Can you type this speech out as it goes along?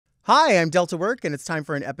Hi, I'm Delta Work, and it's time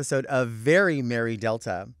for an episode of Very Merry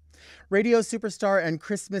Delta. Radio superstar and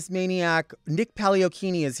Christmas maniac Nick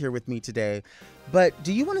Pagliochini is here with me today. But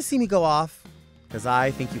do you want to see me go off? Because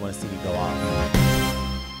I think you want to see me go off.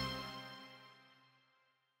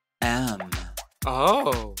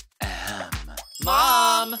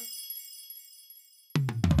 Mom!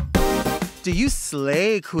 Do you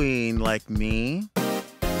slay queen like me?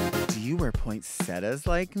 Do you wear poinsettias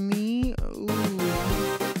like me? Ooh.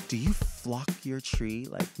 Do you flock your tree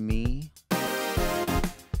like me?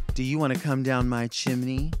 Do you want to come down my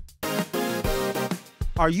chimney?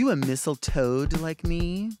 Are you a mistletoed like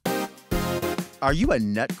me? Are you a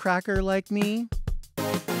nutcracker like me?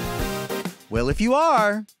 Well, if you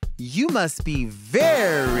are, you must be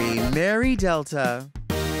very Merry Delta.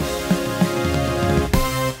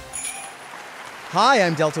 Hi,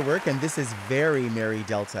 I'm Delta Work, and this is Very Merry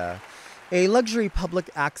Delta, a luxury public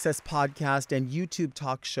access podcast and YouTube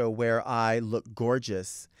talk show where I look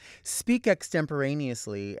gorgeous, speak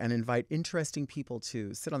extemporaneously, and invite interesting people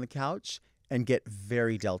to sit on the couch and get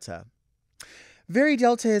very Delta. Very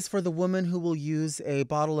Delta is for the woman who will use a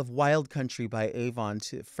bottle of Wild Country by Avon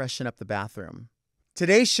to freshen up the bathroom.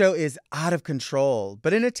 Today's show is out of control,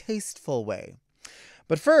 but in a tasteful way.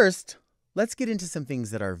 But first, let's get into some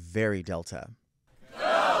things that are very Delta. Go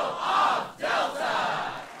off,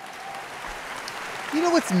 Delta! You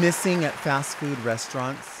know what's missing at fast food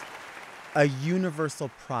restaurants? A universal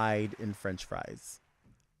pride in French fries.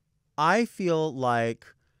 I feel like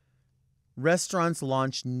restaurants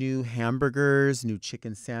launch new hamburgers, new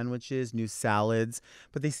chicken sandwiches, new salads,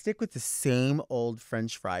 but they stick with the same old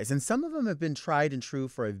French fries. And some of them have been tried and true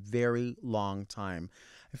for a very long time.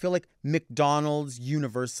 I feel like McDonald's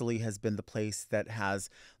universally has been the place that has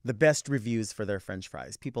the best reviews for their French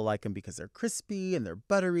fries. People like them because they're crispy and they're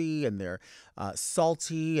buttery and they're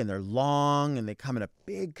salty and they're long and they come in a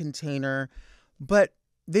big container. But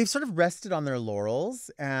they've sort of rested on their laurels,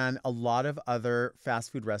 and a lot of other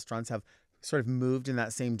fast food restaurants have sort of moved in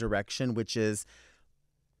that same direction, which is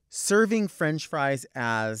serving French fries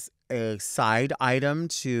as a side item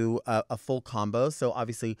to a full combo. So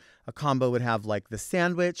obviously a combo would have like the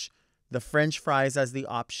sandwich, the French fries as the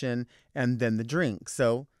option, and then the drink.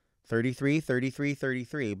 So 33, 33,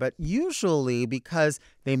 33. But usually, because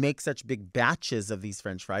they make such big batches of these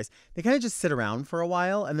French fries, they kind of just sit around for a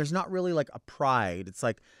while, and there's not really like a pride. It's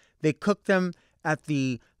like they cook them at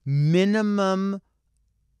the minimum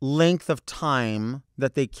length of time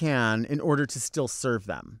that they can in order to still serve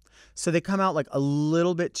them. So they come out like a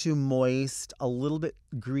little bit too moist, a little bit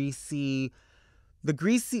greasy. The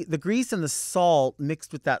grease and the salt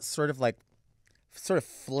mixed with that sort of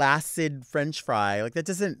flaccid French fry, like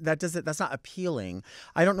that's not appealing.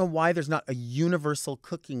 I don't know why there's not a universal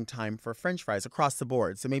cooking time for French fries across the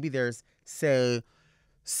board. So maybe there's, say,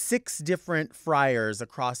 6 different fryers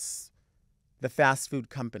across the fast food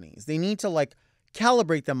companies. They need to like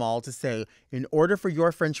calibrate them all to say, in order for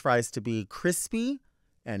your French fries to be crispy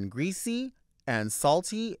and greasy and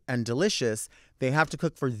salty and delicious, they have to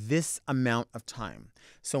cook for this amount of time.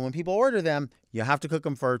 So when people order them, you have to cook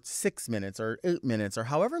them for 6 minutes or 8 minutes or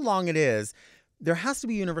however long it is. There has to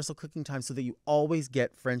be universal cooking time so that you always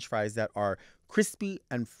get French fries that are crispy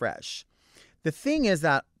and fresh. The thing is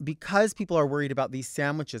that because people are worried about these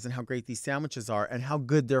sandwiches and how great these sandwiches are and how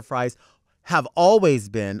good their fries have always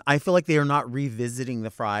been, I feel like they are not revisiting the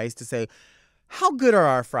fries to say, how good are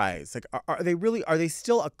our fries? Like, are they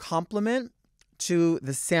still a compliment to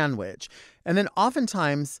the sandwich? And then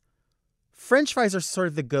oftentimes, French fries are sort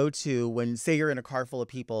of the go-to when, say, you're in a car full of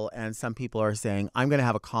people and some people are saying, I'm going to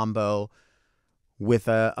have a combo with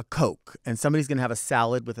a Coke, and somebody's going to have a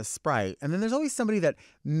salad with a Sprite. And then there's always somebody that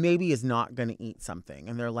maybe is not going to eat something.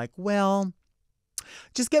 And they're like, well,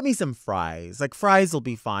 just get me some fries. Like, fries will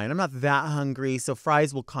be fine. I'm not that hungry, so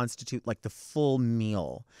fries will constitute like the full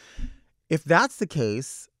meal. If that's the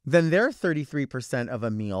case, then their 33% of a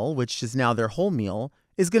meal, which is now their whole meal,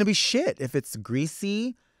 is going to be shit if it's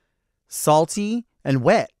greasy, salty, and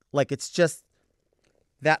wet. Like, it's just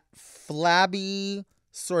that flabby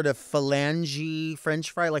sort of phalange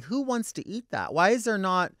French fry. Like, who wants to eat that? Why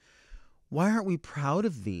aren't we proud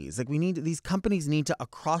of these? Like, these companies need to,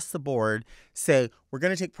 across the board, say, we're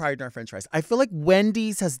going to take pride in our French fries. I feel like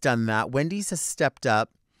Wendy's has done that. Wendy's has stepped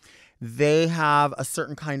up. They have a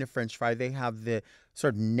certain kind of French fry. They have the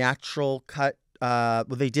sort of natural cut. Well,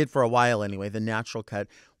 they did for a while anyway, the natural cut,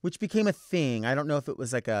 which became a thing. I don't know if it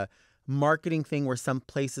was like a marketing thing where some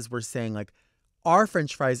places were saying like, our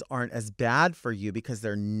French fries aren't as bad for you because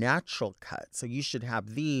they're natural cut. So you should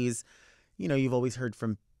have these. You know, you've always heard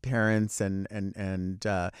from parents and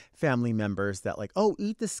family members that like, oh,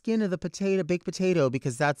 eat the skin of the potato, baked potato,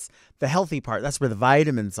 because that's the healthy part. That's where the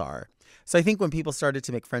vitamins are. So I think when people started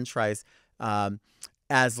to make French fries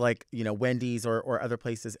as like, Wendy's or other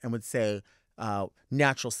places and would say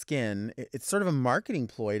natural skin, it's sort of a marketing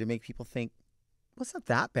ploy to make people think, well, it's not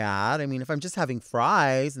that bad. I mean, if I'm just having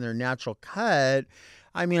fries and they're natural cut,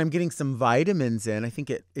 I mean, I'm getting some vitamins in. I think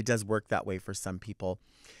it does work that way for some people.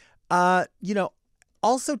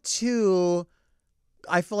 Also too,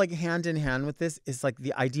 I feel like hand in hand with this is like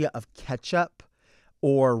the idea of ketchup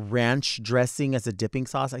or ranch dressing as a dipping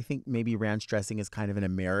sauce. I think maybe ranch dressing is kind of an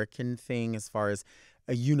American thing as far as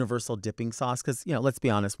a universal dipping sauce. Because, let's be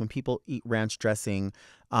honest, when people eat ranch dressing,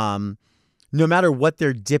 no matter what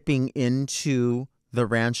they're dipping into the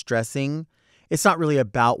ranch dressing, it's not really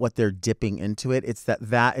about what they're dipping into it. It's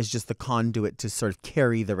that is just the conduit to sort of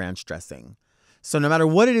carry the ranch dressing. So no matter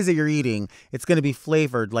what it is that you're eating, it's going to be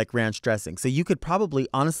flavored like ranch dressing. So you could probably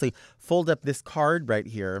honestly fold up this card right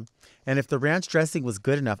here. And if the ranch dressing was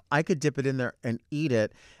good enough, I could dip it in there and eat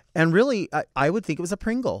it. And really, I would think it was a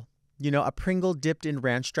Pringle, a Pringle dipped in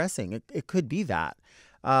ranch dressing. It could be that.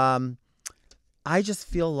 I just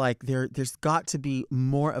feel like there's got to be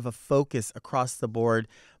more of a focus across the board.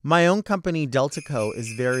 My own company, Deltaco,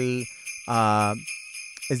 is very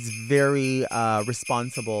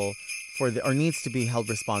responsible or needs to be held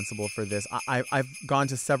responsible for this. I've gone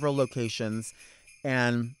to several locations,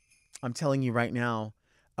 and I'm telling you right now,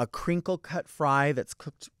 a crinkle cut fry that's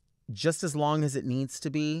cooked just as long as it needs to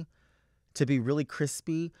be really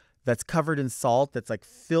crispy, that's covered in salt, that's like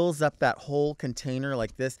fills up that whole container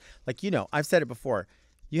like this. Like, I've said it before.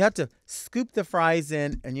 You have to scoop the fries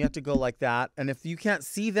in and you have to go like that. And if you can't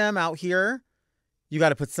see them out here, you got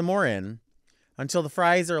to put some more in until the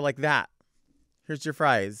fries are like that. Here's your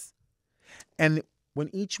fries. And when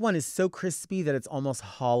each one is so crispy that it's almost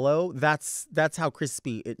hollow, that's how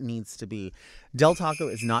crispy it needs to be. Del Taco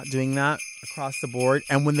is not doing that across the board.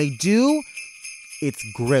 And when they do, it's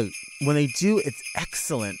great. When they do, it's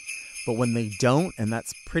excellent. But when they don't, and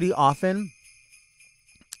that's pretty often,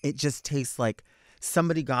 it just tastes like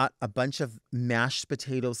somebody got a bunch of mashed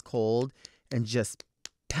potatoes cold and just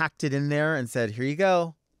packed it in there and said, here you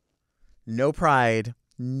go. No pride.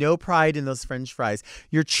 No pride in those French fries.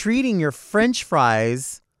 You're treating your French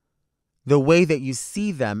fries the way that you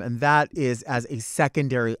see them, and that is as a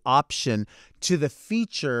secondary option to the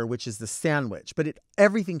feature, which is the sandwich. But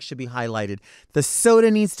everything should be highlighted. The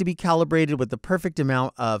soda needs to be calibrated with the perfect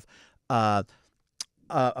amount of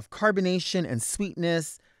carbonation and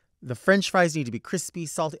sweetness. The French fries need to be crispy,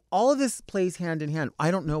 salty. All of this plays hand in hand.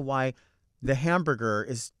 I don't know why the hamburger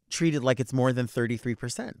is treated like it's more than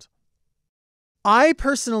 33%. I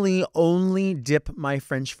personally only dip my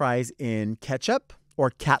French fries in ketchup or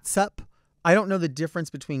catsup. I don't know the difference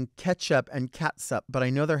between ketchup and catsup, but I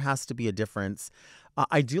know there has to be a difference.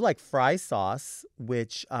 I do like fry sauce,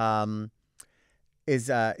 which is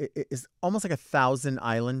almost like a Thousand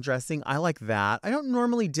Island dressing. I like that. I don't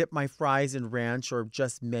normally dip my fries in ranch or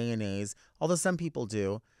just mayonnaise, although some people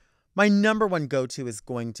do. My number one go-to is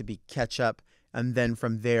going to be ketchup, and then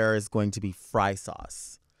from there is going to be fry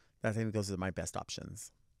sauce. I think those are my best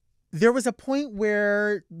options. There was a point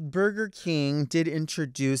where Burger King did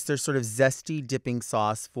introduce their sort of zesty dipping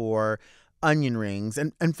sauce for onion rings.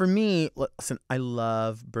 And for me, listen, I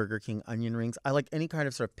love Burger King onion rings. I like any kind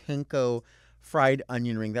of sort of panko fried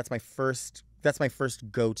onion ring. That's my first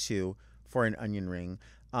go-to for an onion ring.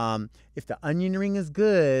 If the onion ring is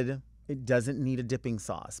good, it doesn't need a dipping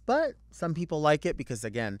sauce. But some people like it because,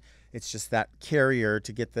 again, it's just that carrier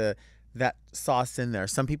to get that sauce in there.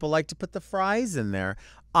 Some people like to put the fries in there.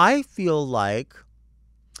 I feel like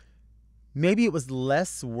maybe it was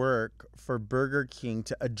less work for Burger King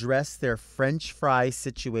to address their French fry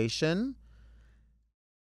situation.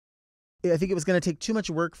 I think it was going to take too much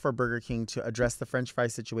work for Burger King to address the French fry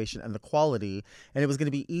situation and the quality, and it was going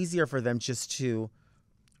to be easier for them just to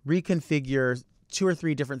reconfigure 2 or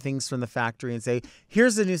 3 different things from the factory and say,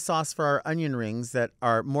 here's a new sauce for our onion rings that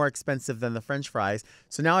are more expensive than the French fries.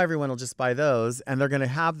 So now everyone will just buy those, and they're going to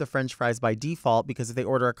have the French fries by default because if they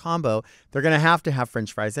order a combo, they're going to have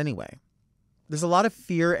French fries anyway. There's a lot of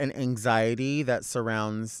fear and anxiety that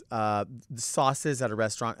surrounds sauces at a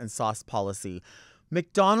restaurant and sauce policy.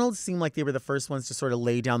 McDonald's seemed like they were the first ones to sort of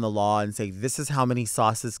lay down the law and say, this is how many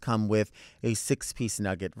sauces come with a 6-piece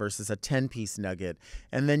nugget versus a 10-piece nugget.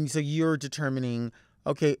 And then so you're determining,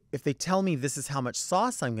 okay, if they tell me this is how much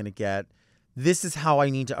sauce I'm going to get, this is how I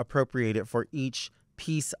need to appropriate it for each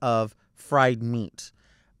piece of fried meat.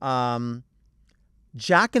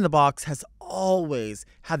 Jack in the Box has always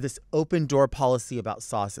had this open door policy about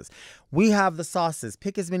sauces. We have the sauces.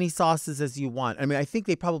 Pick as many sauces as you want. I mean, I think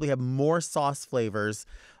they probably have more sauce flavors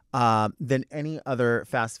than any other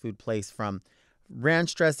fast food place, from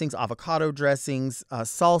ranch dressings, avocado dressings,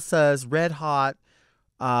 salsas, red hot,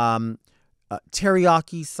 teriyaki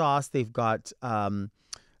sauce. They've got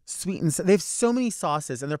sweet and they have so many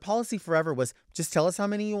sauces, and their policy forever was just tell us how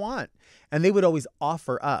many you want. And they would always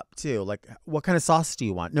offer up too, like, what kind of sauce do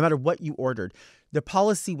you want? No matter what you ordered. The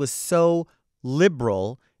policy was so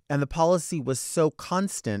liberal and the policy was so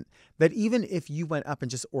constant that even if you went up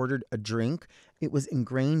and just ordered a drink, it was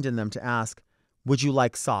ingrained in them to ask, would you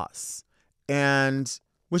like sauce? And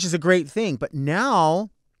which is a great thing. But now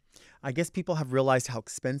I guess people have realized how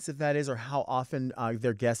expensive that is, or how often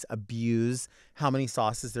their guests abuse how many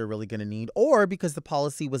sauces they're really going to need, or because the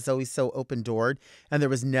policy was always so open-doored and there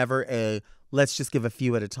was never a let's just give a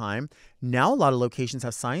few at a time. Now a lot of locations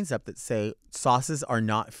have signs up that say sauces are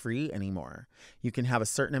not free anymore. You can have a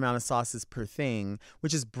certain amount of sauces per thing,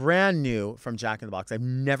 which is brand new from Jack in the Box. I've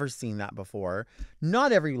never seen that before.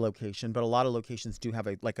 Not every location, but a lot of locations do have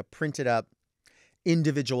a printed up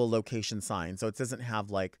individual location sign. So it doesn't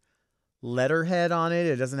have like letterhead on it.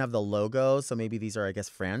 It doesn't have the logo. So maybe these are, I guess,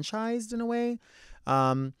 franchised in a way.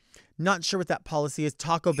 Not sure what that policy is.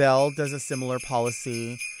 Taco Bell does a similar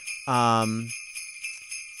policy. Also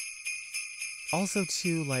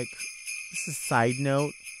too, like, this is a side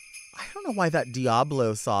note. I don't know why that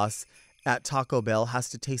Diablo sauce at Taco Bell has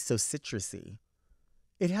to taste so citrusy.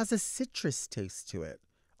 It has a citrus taste to it.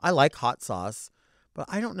 I like hot sauce, but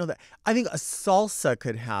I don't know that. I think a salsa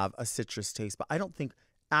could have a citrus taste, but I don't think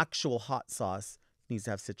actual hot sauce needs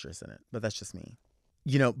to have citrus in it. But that's just me.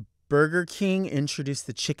 You know, Burger King introduced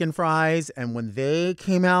the chicken fries, and when they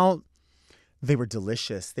came out, they were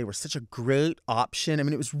delicious. They were such a great option. I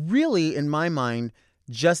mean, it was really, in my mind,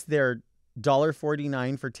 just their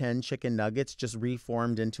 $1.49 for 10 chicken nuggets just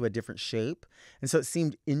reformed into a different shape. And so it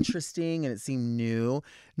seemed interesting and it seemed new.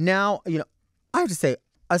 Now, you know, I have to say,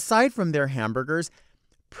 aside from their hamburgers,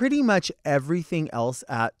 pretty much everything else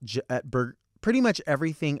at Burger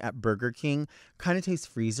King kind of tastes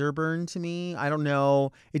freezer burn to me. I don't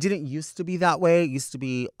know. It didn't used to be that way. It used to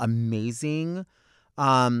be amazing.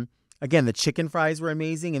 Again, the chicken fries were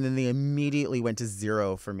amazing, and then they immediately went to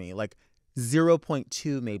 0 for me. Like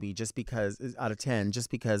 0.2 maybe, just because, out of 10, just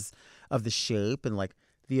because of the shape and like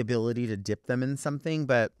the ability to dip them in something.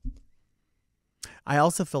 But I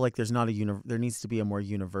also feel like there needs to be a more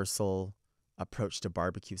universal approach to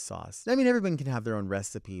barbecue sauce. I mean, everyone can have their own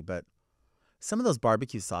recipe, but some of those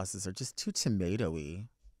barbecue sauces are just too tomato-y.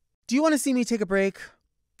 Do you want to see me take a break?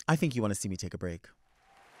 I think you want to see me take a break.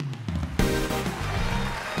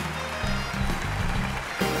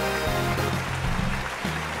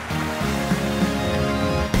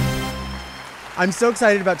 I'm so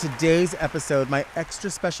excited about today's episode. My extra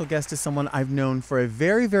special guest is someone I've known for a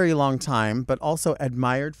very, very long time, but also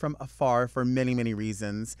admired from afar for many, many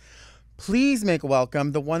reasons. Please make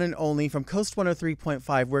welcome the one and only from Coast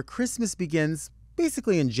 103.5, where Christmas begins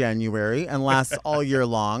basically in January and lasts all year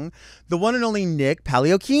long, the one and only Nick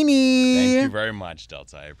Pagliochini. Thank you very much,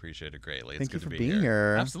 Delta. I appreciate it greatly. It's Thank you good for to be being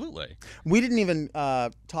here. Absolutely. We didn't even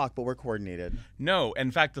talk, but we're coordinated. No,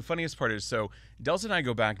 in fact, the funniest part is, so Delta and I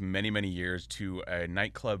go back many, many years to a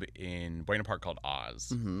nightclub in Buena Park called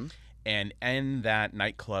Oz. Mm-hmm. And in that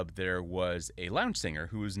nightclub, there was a lounge singer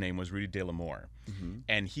whose name was Rudy De L'Amour. Mm-hmm.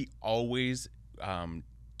 And he always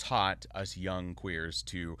taught us young queers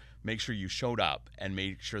to make sure you showed up and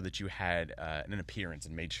made sure that you had an appearance,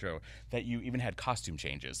 and made sure that you even had costume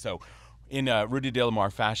changes. So in Rudy De L'Amour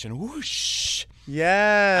fashion, whoosh.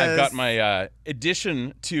 Yes. I've got my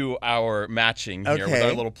addition to our matching here with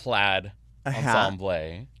our little plaid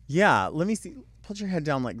ensemble. Yeah, let me see. Put your head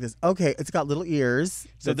down like this. Okay, it's got little ears.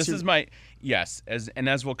 So this is my, yes,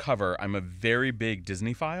 as we'll cover, I'm a very big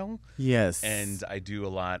Disney-phile. Yes. And I do a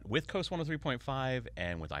lot with Coast 103.5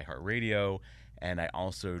 and with iHeartRadio, and I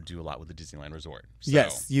also do a lot with the Disneyland Resort. So,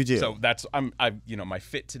 yes, you do. So that's, my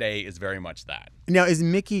fit today is very much that. Now, is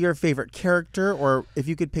Mickey your favorite character, or if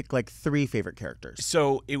you could pick like 3 favorite characters?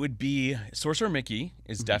 So it would be Sorcerer Mickey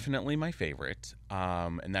is definitely my favorite,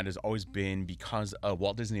 and that has always been because of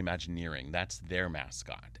Walt Disney Imagineering. That's their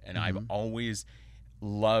mascot, and I've always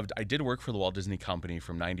loved. I did work for the Walt Disney Company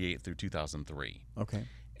from '98 through 2003. Okay.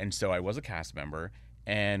 And so I was a cast member.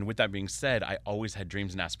 And with that being said, I always had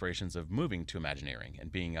dreams and aspirations of moving to Imagineering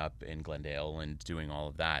and being up in Glendale and doing all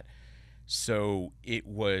of that. So it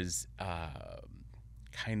was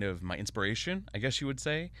kind of my inspiration, I guess you would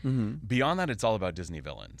say. Mm-hmm. Beyond that, it's all about Disney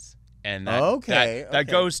villains. And Okay, that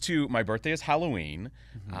okay. goes to my birthday is Halloween,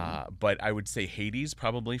 Mm-hmm. but I would say Hades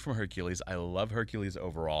probably from Hercules. I love Hercules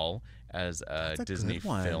overall as a That's a Disney good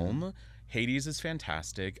one. film. Hades is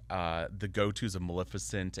fantastic. The go-tos of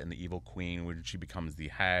Maleficent and the Evil Queen, when she becomes the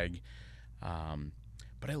hag.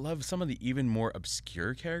 But I love some of the even more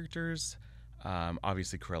obscure characters.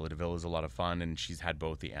 Obviously, Cruella de Vil is a lot of fun, and she's had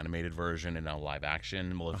both the animated version and now live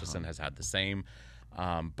action. Maleficent has had the same.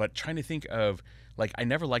 But trying to think of, like, I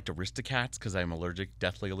never liked Aristocats because I'm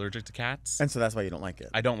deathly allergic to cats. And so that's why you don't like it.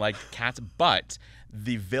 I don't like cats, but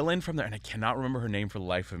the villain from there, and I cannot remember her name for the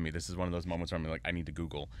life of me. This is one of those moments where I'm like, I need to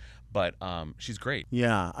Google. But she's great.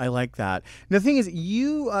 Yeah, I like that. The thing is,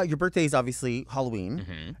 your birthday is obviously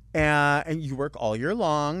Halloween, and you work all year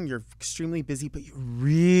long. You're extremely busy, but you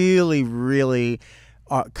really, really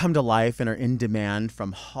come to life and are in demand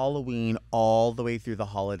from Halloween all the way through the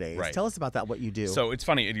holidays. Right. Tell us about that, what you do. So it's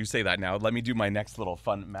funny, and you say that now. Let me do my next little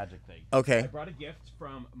fun magic thing. Okay. I brought a gift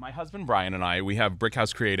from my husband, Brian, and I. We have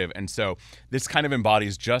Brickhouse Creative, and so this kind of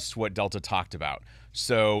embodies just what Delta talked about.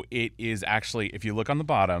 So it is actually, if you look on the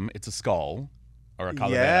bottom, it's a skull or a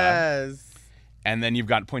calavera. Yes. And then you've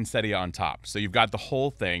got poinsettia on top. So you've got the whole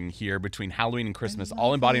thing here between Halloween and Christmas,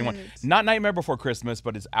 all embodied in one. Not Nightmare Before Christmas,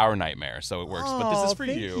 but it's our nightmare, so it works. But this is for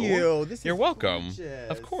thank you. You're welcome. gorgeous.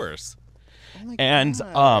 Of course. Oh my And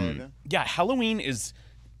God. yeah, Halloween is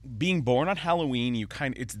being born on Halloween.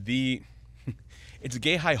 It's a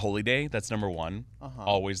gay high holy day. That's number one.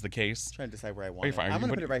 Always the case. I'm trying to decide where I want You're it. fine. I'm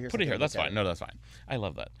gonna put it right here. Put so it I here. can That's look at fine. it. No, that's fine. I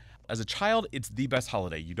love that. As a child, it's the best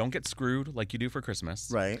holiday. You don't get screwed like you do for Christmas.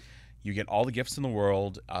 Right. You get all the gifts in the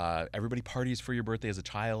world. Everybody parties for your birthday as a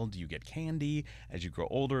child. You get candy. As you grow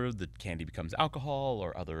older, the candy becomes alcohol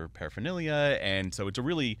or other paraphernalia. And so it's a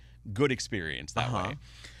really good experience that way.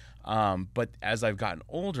 But as I've gotten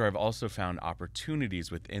older, I've also found opportunities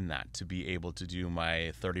within that to be able to do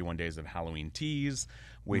my 31 Days of Halloween teas,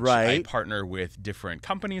 which I partner with different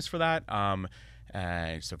companies for that. So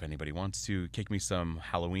if anybody wants to kick me some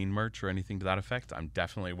Halloween merch or anything to that effect, I'm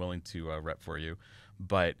definitely willing to rep for you.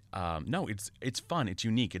 But no, it's fun, it's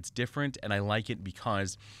unique, it's different, and I like it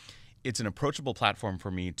because it's an approachable platform for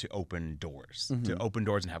me to open doors, and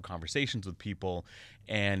have conversations with people.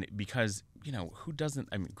 And because, who doesn't,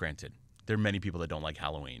 I mean, granted, there are many people that don't like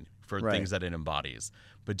Halloween for things that it embodies.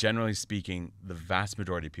 But generally speaking, the vast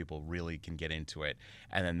majority of people really can get into it.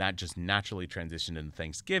 And then that just naturally transitioned into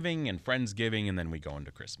Thanksgiving and Friendsgiving, and then we go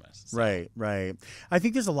into Christmas. So. Right. I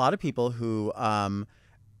think there's a lot of people who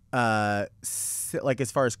like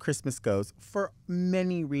as far as Christmas goes, for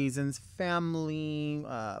many reasons, family,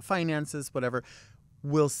 finances, whatever,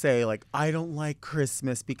 will say like, I don't like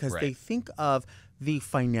Christmas because they think of the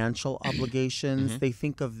financial obligations. They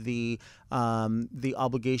think of the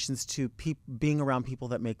obligations to being around people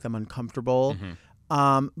that make them uncomfortable.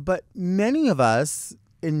 But many of us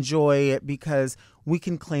enjoy it because we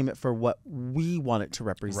can claim it for what we want it to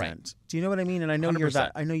represent. Do you know what I mean? And I know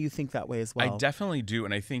 100%. I know you think that way as well. I definitely do.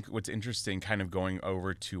 And I think what's interesting, kind of going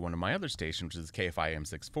over to one of my other stations, which is KFI AM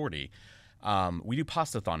 640, we do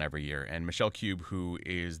Pastathon every year. And Michelle Cube, who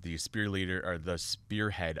is the the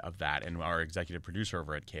spearhead of that and our executive producer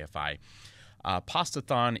over at KFI,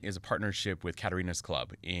 Pastathon is a partnership with Katarina's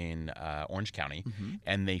Club in Orange County,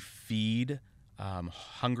 and they feed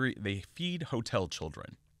hotel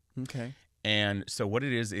children. Okay. And so what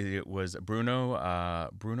it was Bruno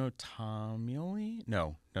Tomioli?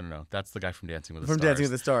 No. That's the guy from Dancing with the Stars. From Dancing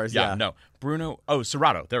with the Stars, yeah. No.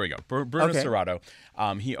 Serrato. There we go. Bruno Okay. Serrato.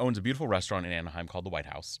 He owns a beautiful restaurant in Anaheim called the White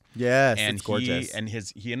House. Yes, And it's gorgeous.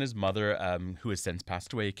 he and his mother, who has since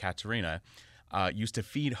passed away, Katerina, used to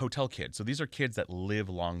feed hotel kids. So these are kids that live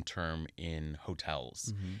long-term in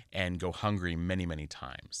hotels and go hungry many, many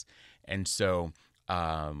times. And so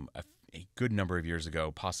a good number of years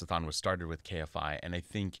ago, Pastathon was started with KFI, and I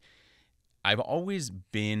think I've always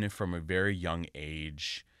been, from a very young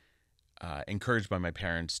age, encouraged by my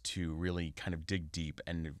parents to really kind of dig deep.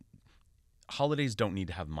 And holidays don't need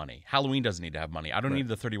to have money. Halloween doesn't need to have money. I don't need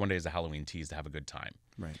the 31 Days of Halloween teas to have a good time.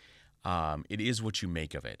 Right. It is what you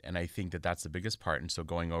make of it, and I think that that's the biggest part. And so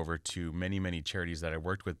going over to many, many charities that I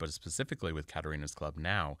worked with, but specifically with Katarina's Club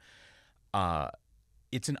now,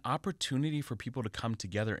 it's an opportunity for people to come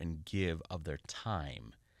together and give of their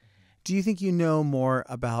time. Do you think you know more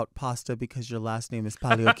about pasta because your last name is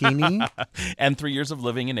Pagliochini? And 3 years of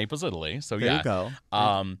living in Naples, Italy. So There you go.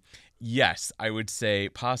 Yes, I would say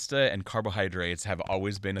pasta and carbohydrates have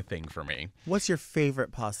always been a thing for me. What's your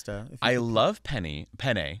favorite pasta? I love penne.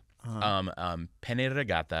 Penne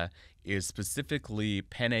regata is specifically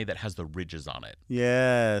penne that has the ridges on it.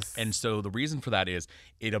 Yes. And so the reason for that is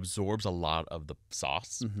it absorbs a lot of the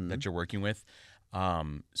sauce that you're working with.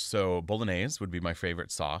 So bolognese would be my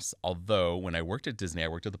favorite sauce. Although when I worked at Disney, I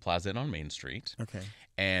worked at the Plaza Inn on Main Street. Okay.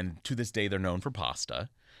 And to this day, they're known for pasta.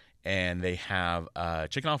 And they have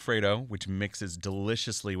chicken Alfredo, which mixes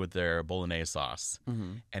deliciously with their bolognese sauce.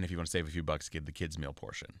 Mm-hmm. And if you want to save a few bucks, give the kids meal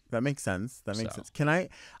portion. That makes sense. That makes sense. Can I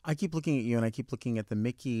keep looking at you and I keep looking at the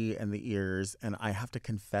Mickey and the ears, and I have to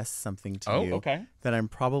confess something to you that I'm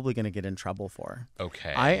probably going to get in trouble for.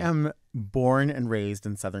 Okay. I am born and raised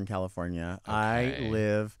in Southern California. Okay. I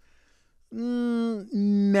live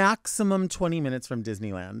maximum 20 minutes from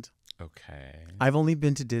Disneyland. Okay. I've only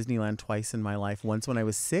been to Disneyland twice in my life. Once when I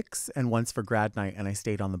was 6 and once for grad night, and I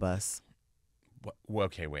stayed on the bus.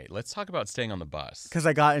 Okay, wait. Let's talk about staying on the bus. Because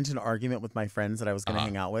I got into an argument with my friends that I was going to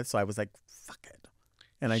hang out with, so I was like, fuck it.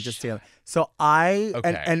 And I just stayed on. So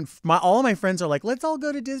all of my friends are like, let's all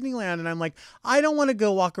go to Disneyland. And I'm like, I don't want to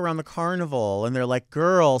go walk around the carnival. And they're like,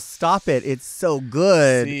 girl, stop it. It's so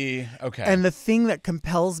good. See, okay. And the thing that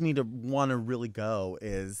compels me to want to really go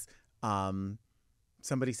is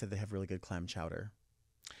somebody said they have really good clam chowder.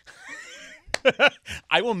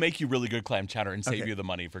 I will make you really good clam chowder and save you the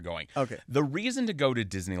money for going. Okay. The reason to go to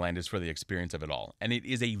Disneyland is for the experience of it all. And it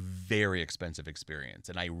is a very expensive experience.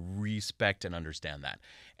 And I respect and understand that.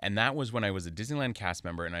 And that was when I was a Disneyland cast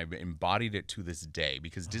member, and I've embodied it to this day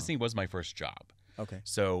because Disney was my first job. Okay.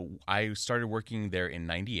 So I started working there in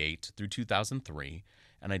 98 through 2003.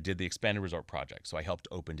 And I did the Expanded Resort Project. So I helped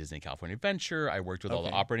open Disney California Adventure. I worked with all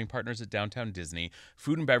the operating partners at Downtown Disney.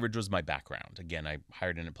 Food and beverage was my background. Again, I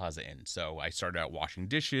hired in at Plaza Inn. So I started out washing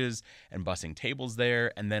dishes and bussing tables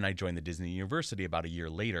there. And then I joined the Disney University about a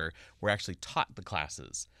year later, where I actually taught the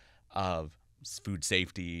classes of food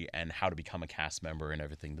safety and how to become a cast member and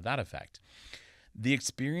everything to that effect. The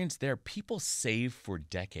experience there, people save for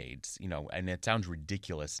decades, and it sounds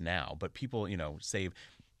ridiculous now, but people, save...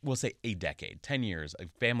 We'll say a decade, 10 years, a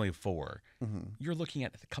family of 4, you're looking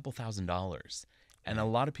at a couple $1,000s. And a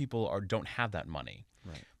lot of people don't have that money.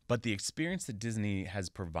 Right. But the experience that Disney has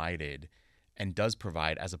provided and does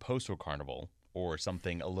provide as opposed to a carnival or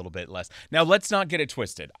something a little bit less. Now, let's not get it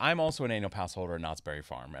twisted. I'm also an annual pass holder at Knott's Berry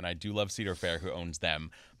Farm, and I do love Cedar Fair, who owns them.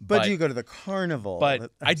 But do you go to the carnival?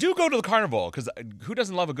 But I do go to the carnival because who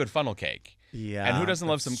doesn't love a good funnel cake? Yeah. And who doesn't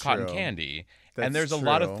love some cotton candy? And there's a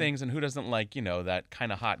lot of things, and who doesn't like, that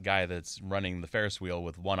kind of hot guy that's running the Ferris wheel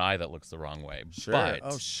with one eye that looks the wrong way. Sure.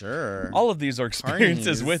 But sure. all of these are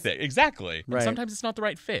experiences Carnies. with it. Exactly. Right. And sometimes it's not the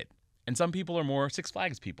right fit. And some people are more Six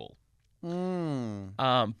Flags people. But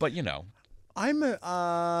I'm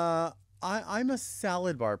a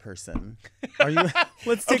salad bar person. Are you?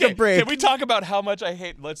 Let's take a break. Can we talk about how much I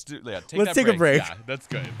hate? Let's take a break. Yeah, that's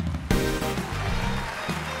good.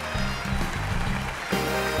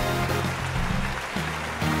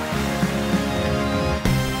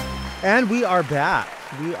 And we are back.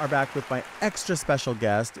 We are back with my extra special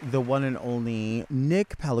guest, the one and only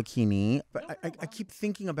Nick Pagliochini. But I keep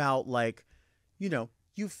thinking about,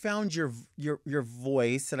 you found your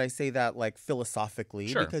voice, and I say that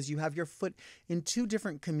philosophically because you have your foot in 2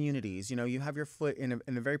 different communities. You have your foot in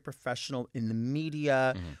a very professional, in the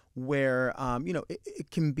media, where it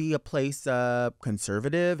can be a place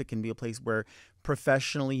conservative. It can be a place where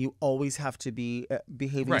professionally you always have to be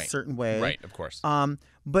behaving a certain way. Right, of course.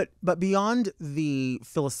 But beyond the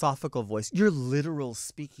philosophical voice, your literal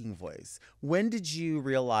speaking voice. When did you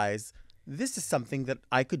realize this is something that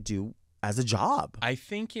I could do as a job? I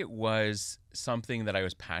think it was something that I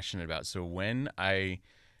was passionate about. So when I'm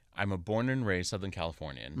a born and raised Southern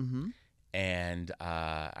Californian, and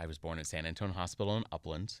I was born at San Antonio Hospital in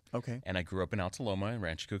Upland. Okay. And I grew up in Alta Loma in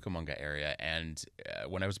Rancho Cucamonga area. And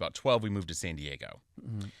when I was about 12, we moved to San Diego.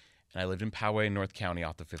 And I lived in Poway, North County,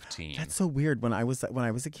 off the 15. That's so weird. When I was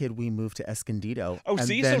a kid, we moved to Escondido. Oh, and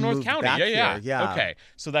see, then so North moved County, back yeah. here. Yeah. Okay,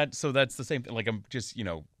 so that's the same thing. Like I'm just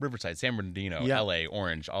Riverside, San Bernardino, L.A.,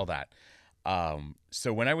 Orange, all that.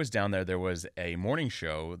 So when I was down there was a morning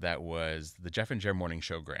show that was the Jeff and Jer Morning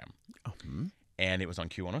Show, Graham, and it was on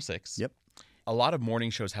Q106. Yep. A lot of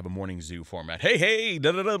morning shows have a morning zoo format. Hey,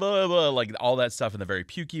 da da da da da, like all that stuff in the very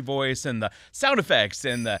pukey voice and the sound effects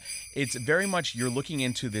and it's very much you're looking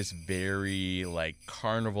into this very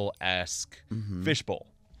carnival-esque fishbowl.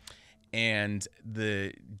 And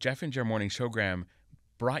the Jeff and Jer Morning Showgram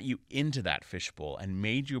brought you into that fishbowl and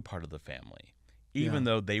made you a part of the family. Even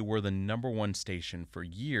though they were the #1 station for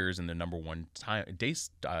years and the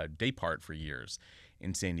 #1 day part for years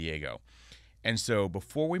in San Diego. And so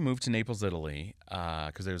before we moved to Naples, Italy,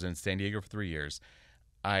 because I was in San Diego for 3 years,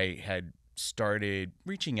 I had started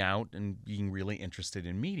reaching out and being really interested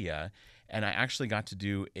in media. And I actually got to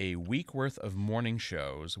do a week worth of morning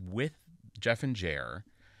shows with Jeff and Jer.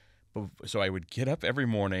 So I would get up every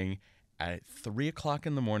morning at 3 o'clock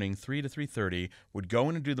in the morning, 3 to 3:30, would go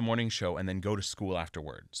in and do the morning show and then go to school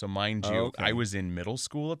afterward. So mind you, Okay. I was in middle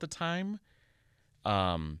school at the time.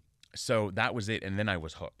 So that was it. And then I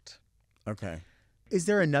was hooked. Okay. Is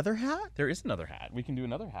there another hat? There is another hat. We can do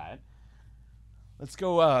another hat. Let's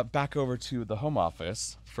go back over to the home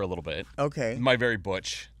office for a little bit. Okay. My very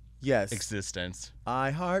butch Yes. existence.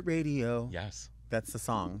 iHeartRadio. Yes. That's the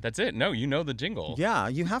song. That's it. No, you know the jingle. Yeah,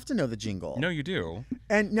 you have to know the jingle. No, you do.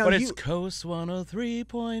 And now But it's Coast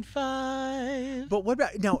 103.5. But what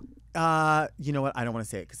about now? You know what? I don't want to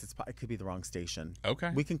say it because it could be the wrong station.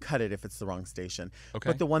 Okay. We can cut it if it's the wrong station. Okay.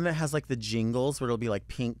 But the one that has like the jingles where it'll be like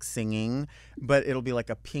Pink singing, but it'll be like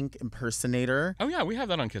a Pink impersonator. Oh yeah, we have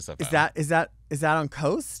that on Kiss FM. Is that on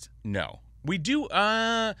Coast? No. We do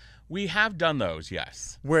we have done those,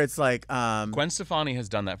 yes. Where it's like Gwen Stefani has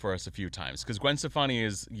done that for us a few times because Gwen Stefani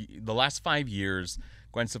is the last 5 years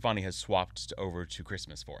Gwen Stefani has swapped over to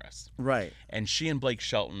Christmas for us. right. And she and Blake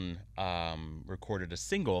Shelton recorded a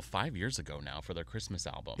single 5 years ago now for their Christmas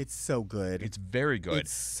album. It's so good. It's very good.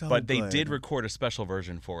 It's so but they good. did record a special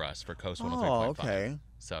version for us for Coast 103.5. Oh, okay.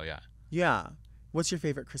 So yeah. Yeah. What's your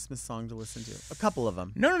favorite Christmas song to listen to? A couple of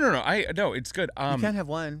them. No. No, it's good. You can't have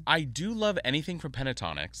one. I do love anything from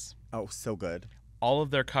Pentatonics. Oh, so good. All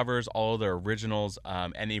of their covers, all of their originals,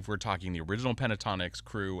 and if we're talking the original Pentatonics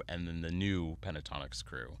crew and then the new Pentatonics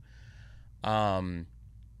crew.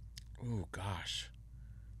 Oh gosh,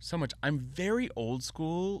 so much. I'm very old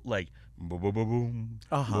school, like boom, boom, boom, boom,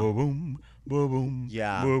 boom, boom, boom,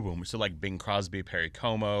 Yeah. boom, boom. So like Bing Crosby, Perry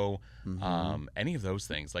Como, any of those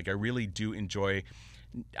things. Like I really do enjoy.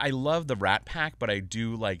 I love the Rat Pack, but I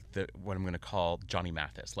do like what I'm going to call Johnny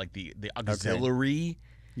Mathis, like the auxiliary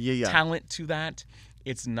Yeah. talent to that.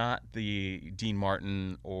 It's not the Dean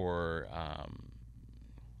Martin or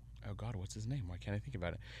oh God, what's his name? Why can't I think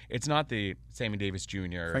about it? It's not the Sammy Davis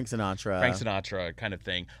Jr. Frank Sinatra kind of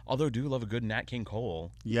thing. Although I do love a good Nat King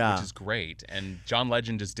Cole, Yeah. which is great. And John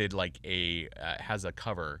Legend just did like has a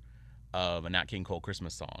cover of a Nat King Cole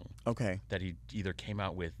Christmas song Okay. that he either came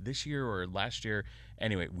out with this year or last year.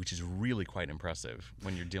 Anyway, which is really quite impressive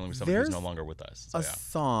when you're dealing with someone who's no longer with us. So, a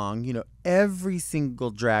song, every single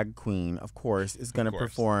drag queen, of course, is going to course.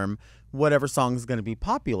 perform whatever song is going to be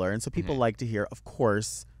popular. And so people like to hear, of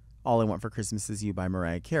course, All I Want for Christmas Is You by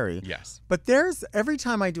Mariah Carey. Yes. But every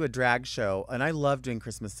time I do a drag show, and I love doing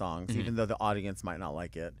Christmas songs, even though the audience might not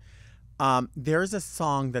like it, there's a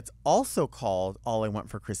song that's also called All I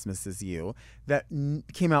Want for Christmas Is You that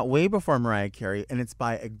came out way before Mariah Carey, and it's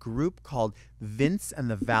by a group called Vince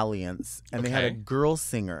and the Valiants, and they had a Okay. girl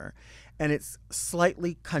singer. And it's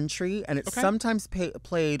slightly country, and it's sometimes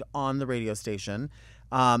played on the radio station.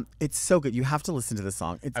 It's so good. You have to listen to the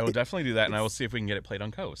song. I will definitely do that, and I will see if we can get it played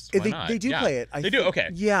on Coast. Why not? They do Yeah. play it. They do? Okay.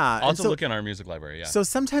 Yeah. I'll and have to so- look in our music library, yeah. So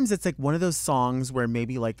sometimes it's like one of those songs where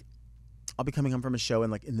maybe like I'll be coming home from a show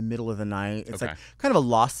and like in the middle of the night, it's like Okay. kind of a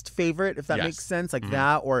lost favorite, if that Yes. makes sense, like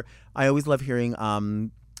that. Or I always love hearing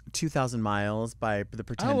 2,000 Miles by the Oh,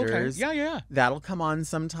 Pretenders. okay. Yeah. That'll come on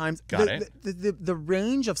sometimes. Got it. The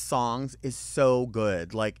range of songs is so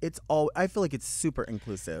good. Like I feel like it's super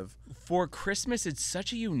inclusive. For Christmas, it's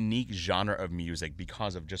such a unique genre of music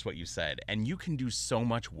because of just what you said, and you can do so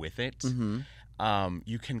much with it.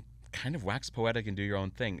 You can kind of wax poetic and do your own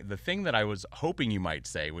thing. The thing that I was hoping you might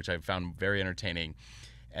say, which I found very entertaining,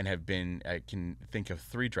 and I can think of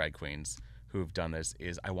 3 drag queens who have done this,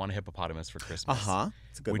 is I Want a Hippopotamus for Christmas.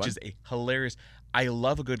 It's a good which one. is a hilarious. I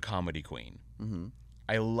love a good comedy queen.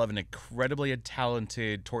 I love an incredibly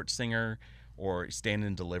talented torch singer or stand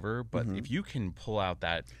and deliver. But if you can pull out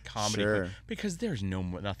that comedy, Sure. queen, because there's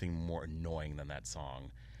nothing more annoying than that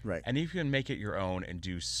song. Right. And you can make it your own and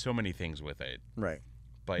do so many things with it. Right.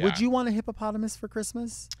 But Would you want a hippopotamus for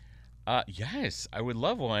Christmas? Yes, I would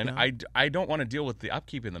love one. Yeah. I don't want to deal with the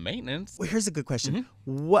upkeep and the maintenance. Well, here's a good question.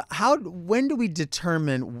 Mm-hmm. When do we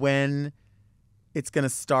determine when it's going to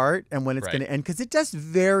start and when it's Right. going to end? Because it does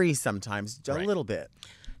vary sometimes, a Right. little bit.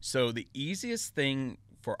 So the easiest thing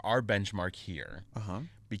for our benchmark here,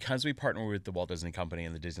 because we partner with the Walt Disney Company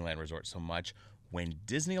and the Disneyland Resort so much, when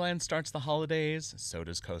Disneyland starts the holidays, so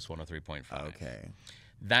does Coast 103.5. Okay.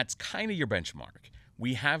 That's kind of your benchmark.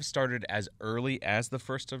 We have started as early as the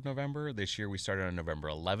 1st of November. This year we started on November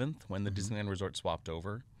 11th when the Disneyland Resort swapped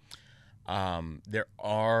over.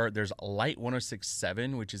 There's Light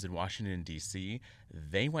 106.7, which is in Washington, D.C.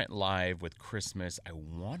 They went live with Christmas, I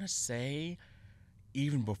want to say,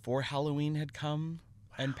 even before Halloween had come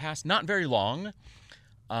and passed. Not very long.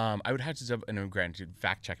 I would have to, and granted,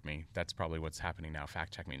 fact check me. That's probably what's happening now.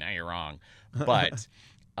 Fact check me. Now you're wrong. But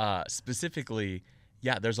specifically,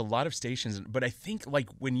 yeah, there's a lot of stations. But I think, like,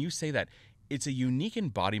 when you say that, it's a unique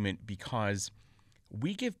embodiment because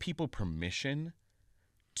we give people permission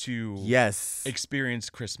to Yes. experience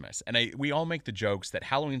Christmas. And we all make the jokes that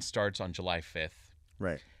Halloween starts on July 5th.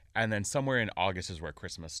 Right. And then somewhere in August is where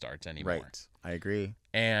Christmas starts anymore. Right. I agree.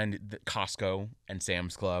 And Costco and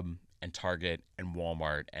Sam's Club and Target and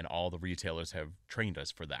Walmart and all the retailers have trained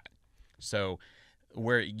us for that. So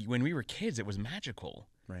when we were kids, it was magical.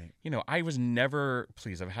 Right. You know, I was never,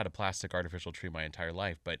 please, I've had a plastic artificial tree my entire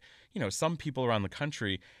life, but, you know, some people around the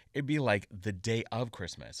country, it'd be like the day of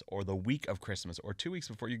Christmas or the week of Christmas or 2 weeks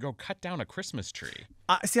before you go cut down a Christmas tree.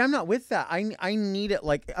 See, I'm not with that. I need it,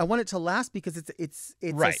 like, I want it to last because it's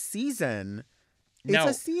Right. a season. It's Now,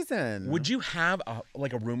 a season. Would you have a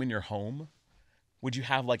room in your home? Would you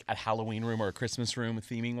have like a Halloween room or a Christmas room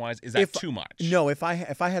theming wise? Is that too much? No, if I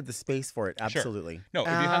had the space for it, absolutely. No, if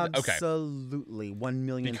you had okay. Absolutely,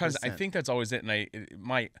 1,000,000%. Because I think that's always it. And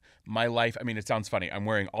my life. I mean, it sounds funny. I'm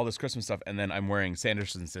wearing all this Christmas stuff, and then I'm wearing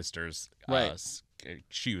Sanderson Sisters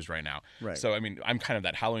shoes right now. Right. So I mean, I'm kind of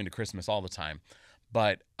that Halloween to Christmas all the time.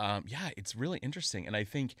 But yeah, it's really interesting. And I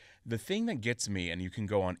think the thing that gets me, and you can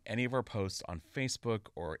go on any of our posts on Facebook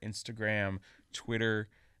or Instagram, Twitter,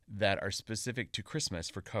 that are specific to Christmas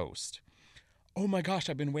for Coast. Oh my gosh,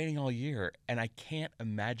 I've been waiting all year. And I can't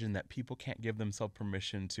imagine that people can't give themselves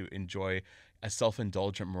permission to enjoy a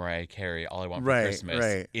self-indulgent Mariah Carey All I Want for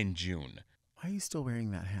Christmas in June. Why are you still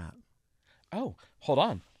wearing that hat? Oh, hold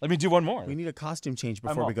on. Let me do one more. We need a costume change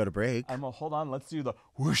before we go to break. Hold on. Let's do the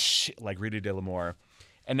whoosh like Rita De L'Amour.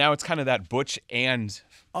 And now it's kind of that Butch and Disney.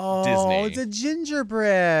 Oh, it's a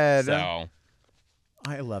gingerbread. So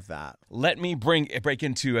I love that. let me break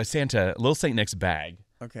into a Santa, Little Saint Nick's bag.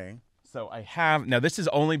 Okay. So I have, now this is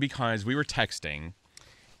only because we were texting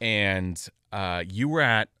and you were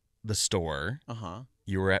at the store. Uh-huh.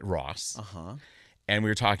 You were at Ross. Uh-huh. And we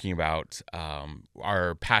were talking about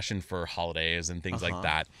our passion for holidays and things like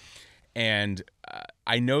that. And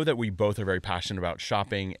I know that we both are very passionate about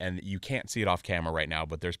shopping, and you can't see it off camera right now,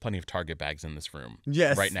 but there's plenty of Target bags in this room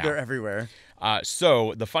right now. They're everywhere.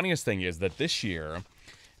 So the funniest thing is that this year,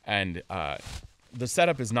 and the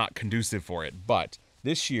setup is not conducive for it, but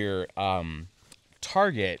this year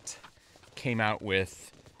Target came out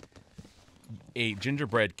with a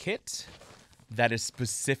gingerbread kit that is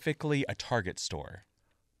specifically a Target store.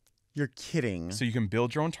 You're kidding. So you can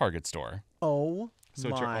build your own Target store. Oh, So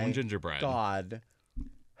it's your own gingerbread. God.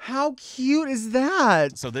 How cute is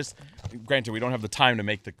that? So this, granted, we don't have the time to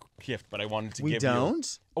make the gift, but I wanted to give you. We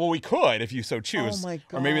don't? Well, we could if you so choose. Oh my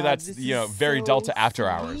God. Or maybe that's this very is Delta so after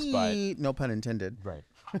hours, but sweet. No pun intended. right.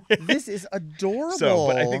 This is adorable. So,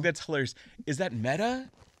 but I think that's hilarious. Is that meta?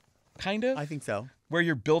 Kind of. I think so. Where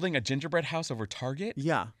you're building a gingerbread house over Target?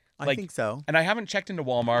 Yeah, I think so. And I haven't checked into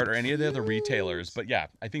Walmart or any of the other retailers, but yeah,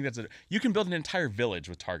 I think you can build an entire village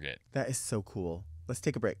with Target. That is so cool. Let's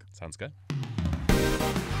take a break. Sounds good.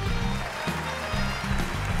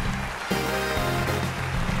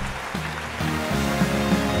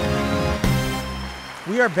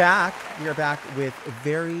 We are back. We are back with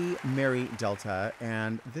Very Merry Delta.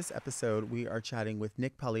 And this episode, we are chatting with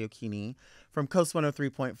Nick Pagliochini from Coast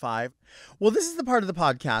 103.5. Well, this is the part of the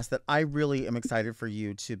podcast that I really am excited for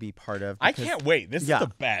you to be part of. I can't wait. This is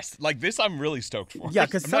the best. Like, this I'm really stoked for. Yeah,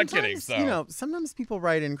 because I'm not kidding. So. Sometimes people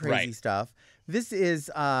write in crazy stuff. This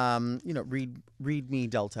is, read me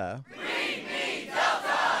Delta. Read me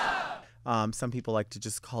Delta! Some people like to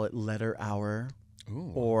just call it letter hour.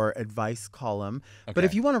 Ooh. Or advice column. Okay. But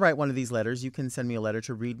if you want to write one of these letters, you can send me a letter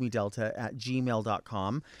to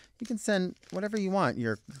readmedelta@gmail.com. You can send whatever you want,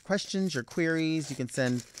 your questions, your queries. You can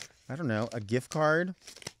send, I don't know, a gift card.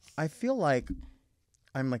 I feel like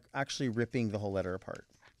I'm actually ripping the whole letter apart.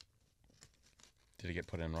 Did it get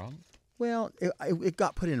put in wrong? Well, it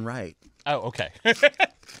got put in right. Oh, okay.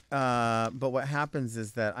 But what happens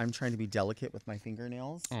is that I'm trying to be delicate with my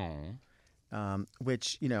fingernails. Oh.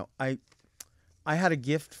 Which, I had a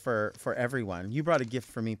gift for everyone. You brought a gift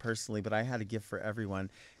for me personally, but I had a gift for everyone.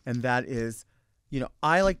 And that is,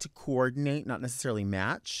 I like to coordinate, not necessarily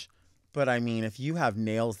match. But I mean, if you have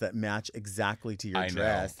nails that match exactly to your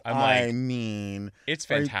dress, it's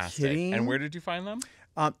fantastic. Are you kidding? And where did you find them?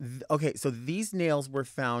 Okay, so these nails were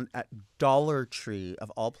found at Dollar Tree of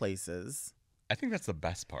all places. I think that's the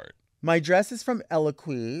best part. My dress is from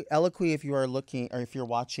Eloquii. Eloquii, if you are looking or if you're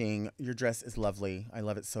watching, your dress is lovely. I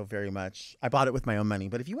love it so very much. I bought it with my own money.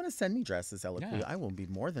 But if you want to send me dresses, Eloquii, I will be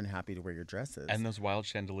more than happy to wear your dresses. And those wild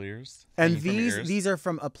chandeliers. And these are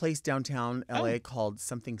from a place downtown LA called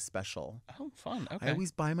Something Special. Oh, fun. Okay. I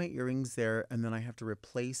always buy my earrings there, and then I have to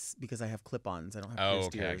replace because I have clip-ons. I don't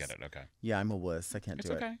have pierced ears. I get it. Okay. Yeah, I'm a wuss. I can't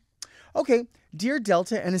do it. Okay. Okay. Dear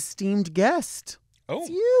Delta and esteemed guest. Oh, It's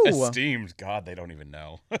you. esteemed. God, they don't even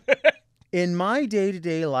know. In my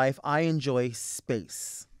day-to-day life, I enjoy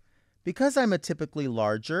space. Because I'm a typically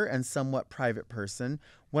larger and somewhat private person,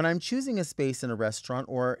 when I'm choosing a space in a restaurant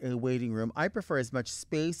or a waiting room, I prefer as much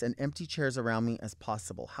space and empty chairs around me as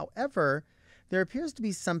possible. However, there appears to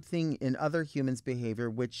be something in other humans' behavior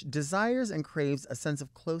which desires and craves a sense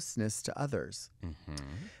of closeness to others. Mm-hmm.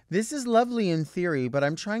 This is lovely in theory, but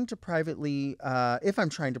I'm trying to privately, if I'm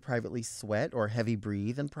trying to privately sweat or heavy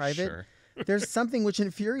breathe in private, Sure. there's something which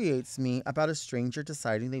infuriates me about a stranger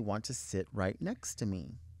deciding they want to sit right next to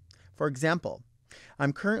me. For example,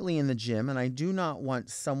 I'm currently in the gym and I do not want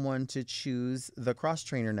someone to choose the cross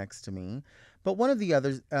trainer next to me, but one of the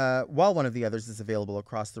others, while one of the others is available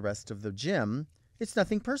across the rest of the gym, it's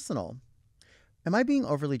nothing personal. Am I being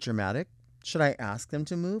overly dramatic? Should I ask them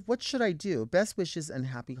to move? What should I do? Best wishes and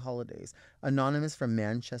happy holidays. Anonymous from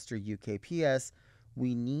Manchester, UK. P.S.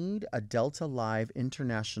 We need a Delta Live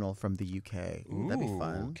International from the UK. Ooh, that'd be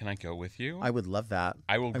fun. Can I go with you? I would love that.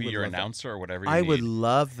 I will be your announcer or whatever you I need. would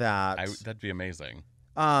love that. That'd be amazing.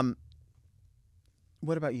 What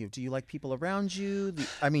about you? Do you like people around you?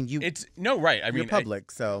 Right. You're public,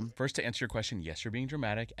 so. First, to answer your question, yes, you're being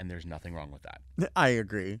dramatic, and there's nothing wrong with that. I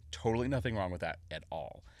agree. Totally nothing wrong with that at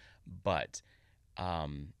all. But, I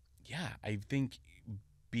think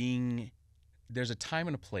there's a time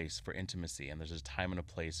and a place for intimacy, and there's a time and a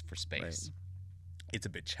place for space. Right. It's a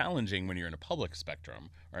bit challenging when you're in a public spectrum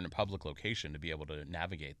or in a public location to be able to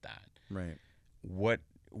navigate that. Right. What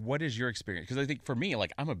is your experience? Because I think for me,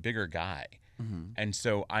 like, I'm a bigger guy. Mm-hmm. And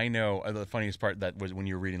so I know the funniest part that was when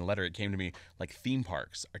you were reading the letter, it came to me like theme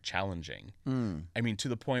parks are challenging. I mean, to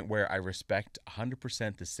the point where I respect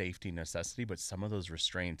 100% the safety necessity, but some of those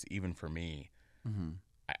restraints, even for me,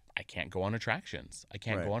 I can't go on attractions. I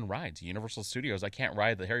can't go on rides. Universal Studios, I can't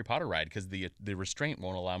ride the Harry Potter ride because the restraint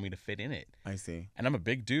won't allow me to fit in it. I see. And I'm a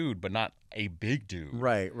big dude, but not a big dude.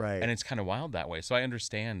 Right. And it's kind of wild that way. So I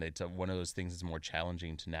understand it's one of those things that's more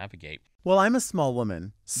challenging to navigate. Well, I'm a small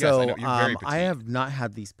woman, so yes, I know. You're very petite. I have not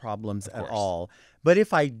had these problems at all. But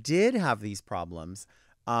if I did have these problems,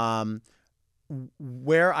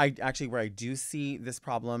 where I do see this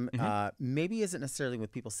problem, maybe isn't necessarily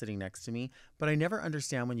with people sitting next to me, but I never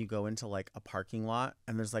understand when you go into like a parking lot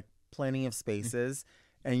and there's like plenty of spaces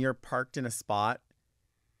and you're parked in a spot,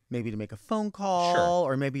 maybe to make a phone call,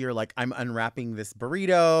 or maybe you're like, I'm unwrapping this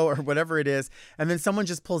burrito or whatever it is, and then someone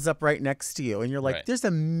just pulls up right next to you and you're like, there's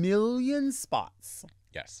a million spots.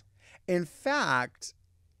 Yes. In fact,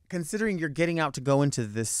 considering you're getting out to go into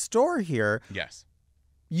this store here, yes,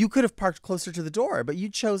 you could have parked closer to the door, but you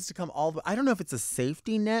chose to come all the way. I don't know if it's a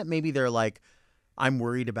safety net. Maybe they're like, I'm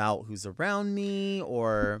worried about who's around me,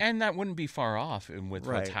 or... And that wouldn't be far off with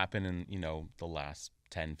what's happened in, the last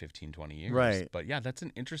 10, 15, 20 years. Right. But yeah, that's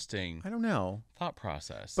an interesting... I don't know. ...thought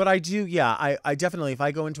process. But I do, I definitely, if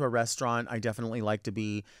I go into a restaurant, I definitely like to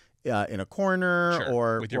be in a corner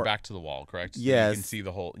or... With your back to the wall, correct? So yes. you can see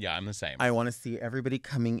the whole... Yeah, I'm the same. I want to see everybody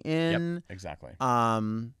coming in. Yep, exactly.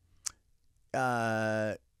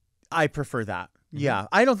 I prefer that. Yeah.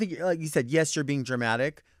 I don't think, like you said, yes, you're being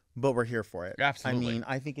dramatic, but we're here for it. Absolutely. I mean,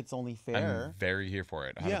 I think it's only fair. I'm very here for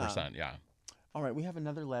it. 100%. Yeah. All right. We have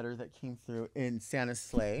another letter that came through in Santa's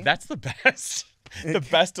sleigh. That's the best. The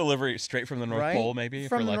best delivery straight from the North Pole, maybe,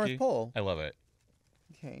 from if the we're lucky. North Pole. I love it.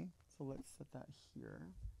 Okay. So let's set that here.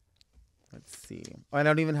 Let's see. Oh, I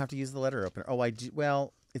don't even have to use the letter opener. Oh, I do.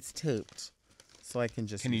 Well, it's taped. So I can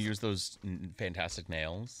just... Can you use those fantastic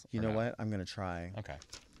nails? You know what? I'm going to try. Okay.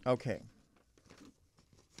 Okay.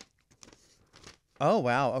 Oh,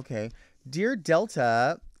 wow. Okay. Dear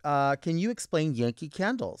Delta, can you explain Yankee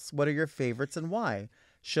Candles? What are your favorites and why?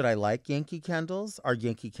 Should I like Yankee Candles? Are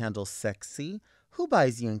Yankee Candles sexy? Who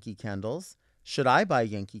buys Yankee Candles? Should I buy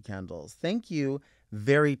Yankee Candles? Thank you,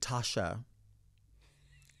 very Tasha.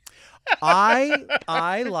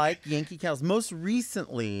 I like Yankee Candles. Most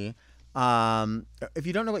recently, if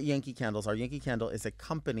you don't know what Yankee Candles are, Yankee Candle is a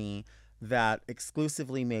company that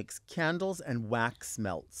exclusively makes candles and wax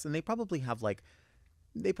melts. And they probably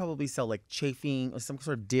sell like chafing or some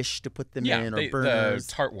sort of dish to put them in, or burners.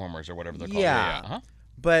 The tart warmers or whatever they're called. Yeah. Uh-huh.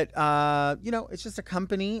 But, it's just a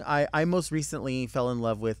company. I most recently fell in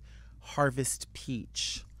love with Harvest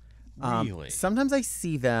Peach. Really? Sometimes I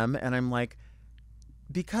see them and I'm like,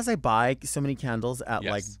 because I buy so many candles at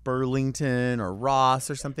like Burlington or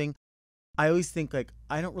Ross or something, I always think like,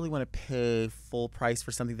 I don't really want to pay full price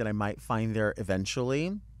for something that I might find there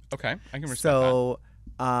eventually. Okay, I can respect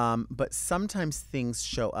that. But sometimes things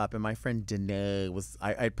show up, and my friend Danae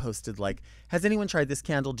I posted like, has anyone tried this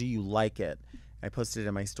candle? Do you like it? I posted it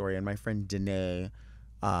in my story, and my friend Danae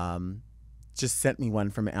just sent me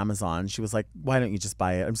one from Amazon. She was like, "Why don't you just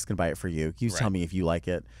buy it? I'm just gonna buy it for you. You tell me if you like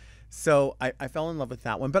it." So I fell in love with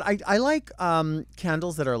that one. But I like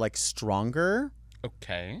candles that are like stronger.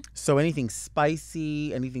 Okay. So anything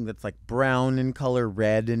spicy, anything that's like brown in color,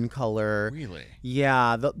 red in color. Really?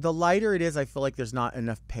 Yeah. The lighter it is, I feel like there's not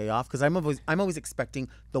enough payoff because I'm always expecting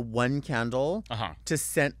the one candle to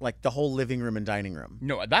scent like the whole living room and dining room.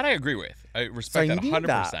 No, that I agree with. I respect that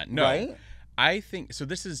 100%. No, right? I think so.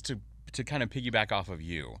 This is to kind of piggyback off of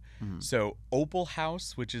you. So Opal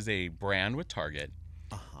House, which is a brand with Target,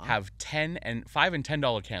 have $5 and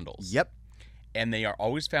 $10 candles. Yep. And they are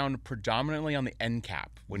always found predominantly on the end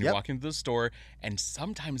cap when you walk into the store, and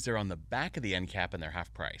sometimes they're on the back of the end cap and they're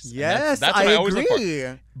half price. Yes, that's what I always agree.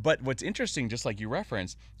 look for. But what's interesting, just like you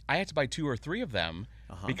referenced, I had to buy 2 or 3 of them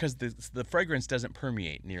because the fragrance doesn't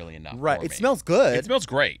permeate nearly enough. Right. It smells good. It smells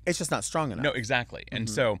great. It's just not strong enough. No, exactly. And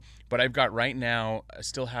so, but I've got right now, I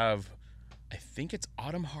still have, I think it's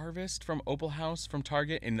Autumn Harvest from Opal House from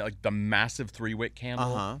Target in like the massive 3-wick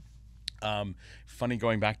candle. Funny,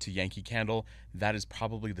 going back to Yankee Candle, that is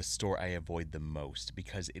probably the store I avoid the most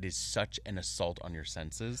because it is such an assault on your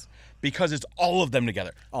senses because it's all of them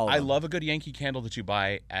together. I love a good Yankee Candle that you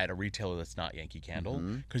buy at a retailer that's not Yankee Candle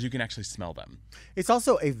because you can actually smell them. It's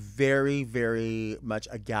also a very, very much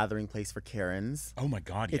a gathering place for Karens. Oh my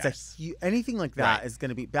God, it's yes. Anything like that is going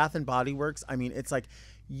to be Bath and Body Works. I mean, it's like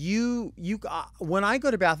when I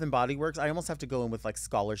go to Bath and Body Works, I almost have to go in with like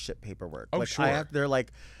scholarship paperwork. Oh, like, sure. They're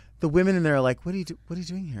like, the women in there are like, what are you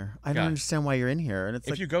doing here? I don't understand why you're in here. And it's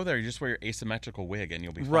if like, you go there, you just wear your asymmetrical wig and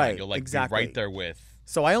you'll be fine. Right, You'll like exactly. be right there with.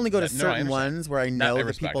 So I only go to certain ones where I know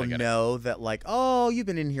that people I know that like, oh, you've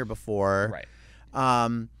been in here before.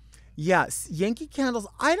 Right. Yes, Yankee Candles.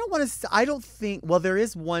 I don't think. Well, there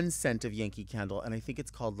is one scent of Yankee Candle, and I think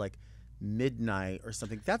it's called like Midnight or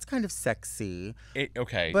something. That's kind of sexy. But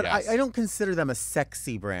yes. I don't consider them a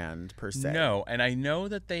sexy brand per se. No, and I know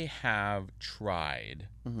that they have tried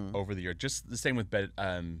over the year. Just the same with Bath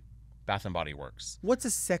and Body Works. What's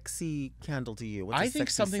a sexy candle to you? I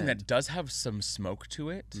think something that does have some smoke to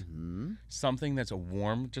it. Something that's a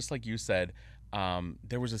warm, just like you said.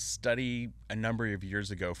 There was a study a number of years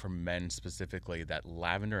ago for men specifically that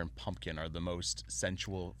lavender and pumpkin are the most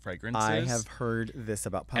sensual fragrances. I have heard this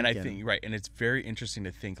about pumpkin. And I think, and it's very interesting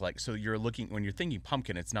to think like, so when you're thinking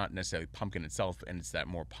pumpkin, it's not necessarily pumpkin itself, and it's that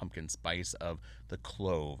more pumpkin spice of the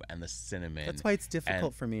clove and the cinnamon. That's why it's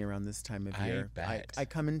difficult for me around this time of year. I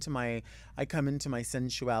come into my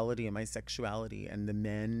sensuality and my sexuality, and the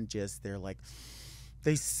men they're like,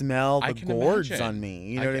 they smell the gourds on me.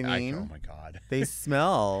 You know what I mean? Oh my God. They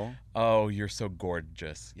smell. Oh, you're so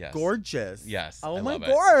gorgeous. Yes. Gorgeous. Yes. Oh I my love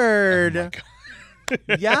gourd. Oh my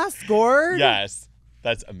God. Yes, gourd. Yes.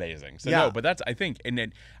 That's amazing. So no, but that's I think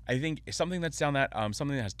something that's down that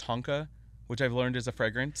something that has tonka, which I've learned is a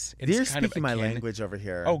fragrance. It's You're kind speaking my language over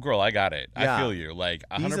here. Oh, girl, I got it. Yeah. I feel you. Like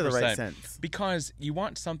 100%. These are the right scents. Because you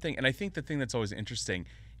want something, and I think the thing that's always interesting,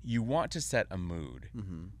 you want to set a mood.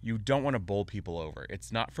 You don't want to bowl people over.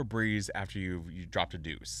 It's not Febreze after you dropped a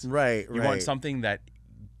deuce. Right. You want something that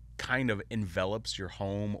kind of envelops your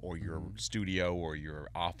home or your studio or your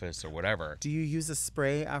office or whatever. Do you use a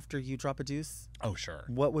spray after you drop a deuce? Oh, sure.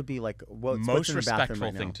 What would be like most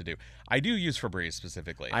respectful thing to do? I do use Febreze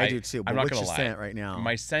specifically. I do too. But I'm not what's gonna your lie. scent right now?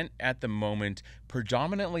 My scent at the moment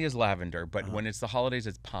predominantly is lavender, but when it's the holidays,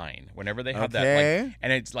 it's pine. Whenever they have that,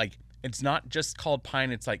 and it's like. It's not just called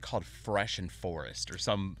pine, it's like called fresh and forest or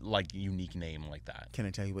some like unique name like that. Can I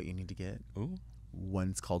tell you what you need to get? Ooh.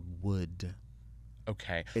 One's called wood.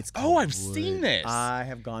 Okay. It's I've wood. seen this. I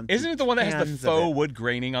have gone. Isn't it the one that has the faux wood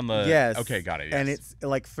graining on the? Yes. Okay, got it. Yes. And it's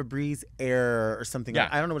like Febreze Air or something. Yeah.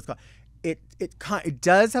 I don't know what it's called. It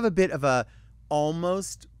does have a bit of a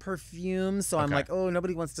almost perfume. So I'm like, oh,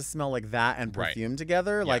 nobody wants to smell like that and perfume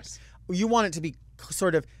together. Yes. Like you want it to be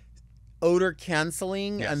sort of odor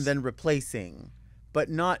canceling and then replacing, but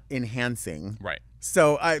not enhancing. Right.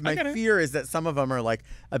 So my fear is that some of them are like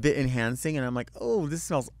a bit enhancing, and I'm like, oh, this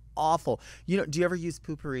smells awful. You know, do you ever use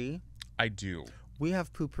Poopery? I do. We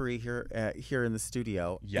have Poopery here in the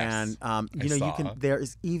studio. Yes. And you can. There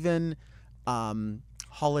is even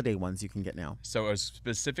holiday ones you can get now. So as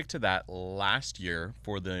specific to that, last year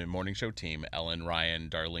for the morning show team, Ellen, Ryan,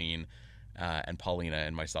 Darlene, and Paulina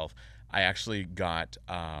and myself, I actually got.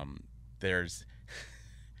 There's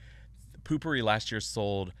Poopery last year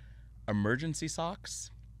sold emergency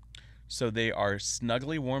socks. So they are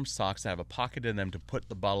snugly warm socks that have a pocket in them to put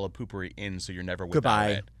the bottle of Poopery in so you're never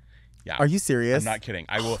without it. Yeah. Are you serious? I'm not kidding.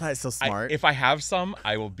 I will. That is so smart. If I have some,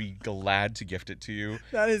 I will be glad to gift it to you.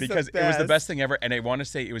 That is because the it was the best. best thing ever. And I want to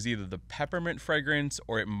say it was either the peppermint fragrance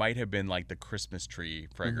or it might have been like the Christmas tree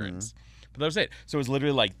fragrance. But that was it. So it was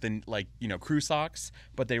literally like crew socks,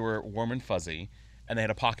 but they were warm and fuzzy. And they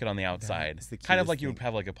had a pocket on the outside, is the kind of cutest like you thing. would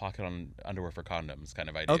have like a pocket on underwear for condoms kind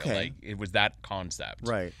of idea. Okay. Like it was that concept.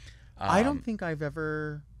 Right. I don't think I've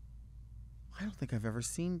ever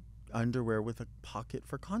seen underwear with a pocket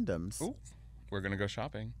for condoms. Ooh, we're gonna go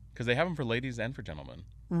shopping because they have them for ladies and for gentlemen.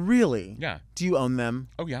 Really? Yeah. Do you own them?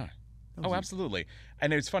 Oh yeah. Oh, absolutely.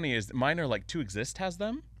 And it's funny is mine are like To Exist has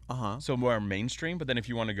them. So more mainstream, but then if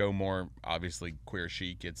you want to go more obviously queer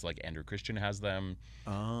chic, it's like Andrew Christian has them.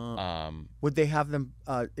 Would they have them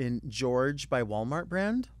in George by Walmart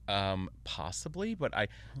brand? Possibly, but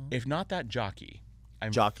if not that Jockey.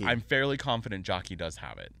 Jockey. I'm fairly confident Jockey does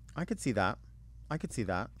have it. I could see that.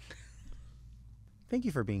 Thank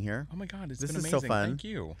you for being here. Oh my God, This been is amazing. so fun. Thank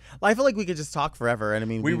you. I feel like we could just talk forever, and I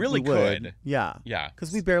mean, We really would. could. Yeah. Yeah.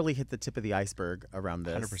 Because we barely hit the tip of the iceberg around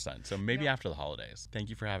this. 100%. So maybe after the holidays. Thank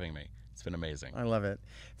you for having me. It's been amazing. I love it.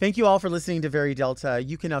 Thank you all for listening to Very Delta.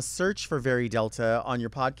 You can now search for Very Delta on your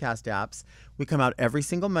podcast apps. We come out every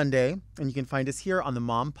single Monday, and you can find us here on the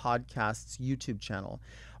Mom Podcasts YouTube channel.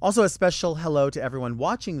 Also, a special hello to everyone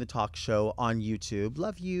watching the talk show on YouTube.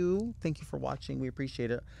 Love you. Thank you for watching. We appreciate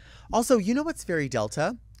it. Also, you know what's Very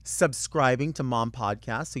Delta? Subscribing to Mom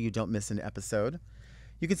Podcasts so you don't miss an episode.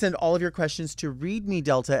 You can send all of your questions to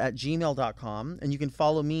readmedelta@gmail.com, and you can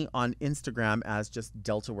follow me on Instagram as just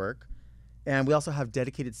Delta Work. And we also have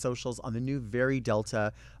dedicated socials on the new Very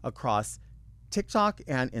Delta across TikTok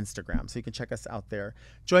and Instagram, so you can check us out there.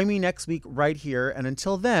 Join me next week right here, and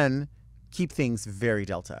until then, keep things very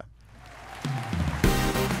Delta.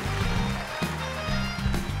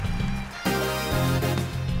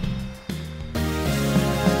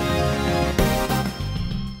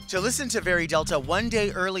 To listen to Very Delta one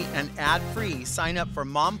day early and ad-free, sign up for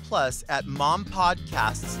Mom Plus at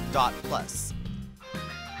mompodcasts.plus.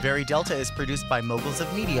 Very Delta is produced by Moguls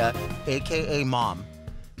of Media, aka Mom.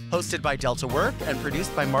 Hosted by Delta Work and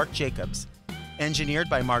produced by Mark Jacobs. Engineered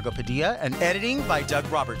by Margot Padilla and editing by Doug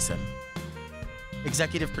Robertson.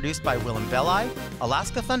 Executive produced by Willem Belli,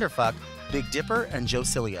 Alaska Thunderfuck, Big Dipper, and Joe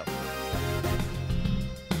Cilio.